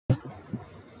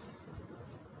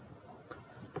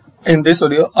In this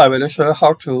video, I will show you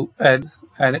how to add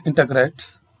and integrate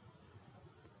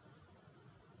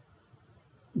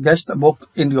guest book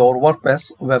in your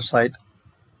WordPress website.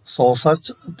 So search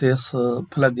this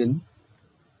plugin.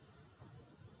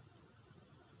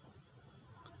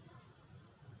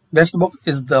 Guestbook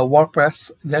is the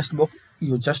WordPress guestbook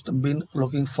you just been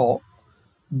looking for.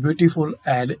 Beautiful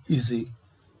and easy.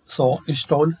 So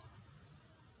install,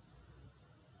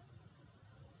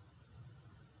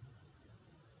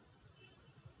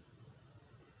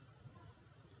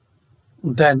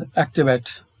 then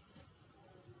activate.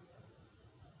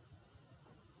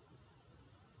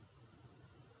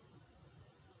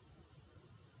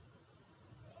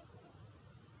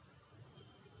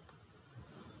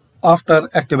 After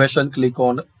activation, click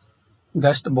on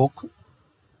guestbook.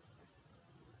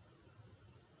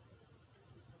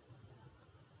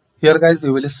 Here guys,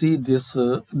 you will see this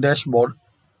dashboard.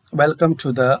 Welcome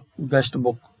to the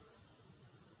guestbook.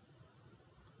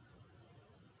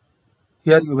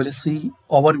 Here you will see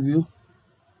overview,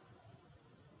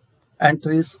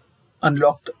 entries,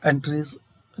 unlocked entries,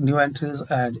 new entries,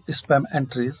 and spam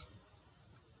entries.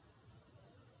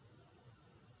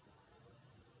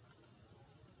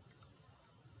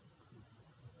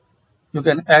 You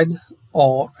can add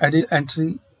or edit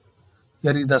entry.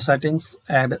 Here is the settings,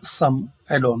 add some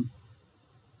add-on.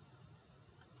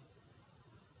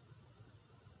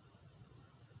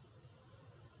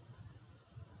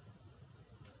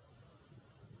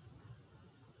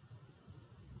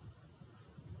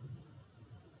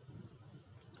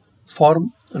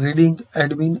 Form, reading,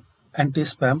 admin,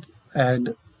 anti-spam,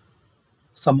 and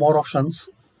some more options.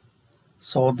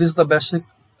 So this is the basic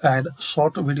and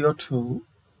short video to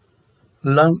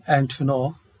learn and to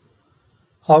know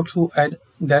how to add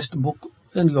guest book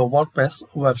in your WordPress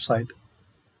website.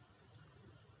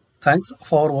 Thanks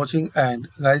for watching, and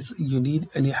guys, you need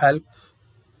any help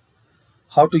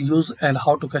how to use and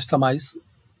how to customize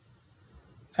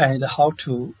and how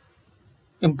to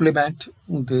implement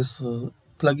this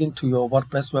plugin to your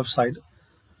WordPress website,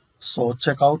 so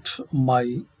check out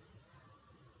my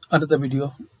another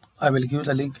video. I will give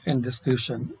the link in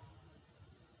description.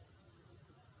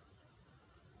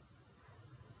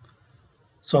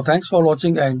 So thanks for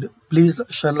watching, and please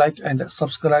share, like, and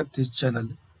subscribe this channel.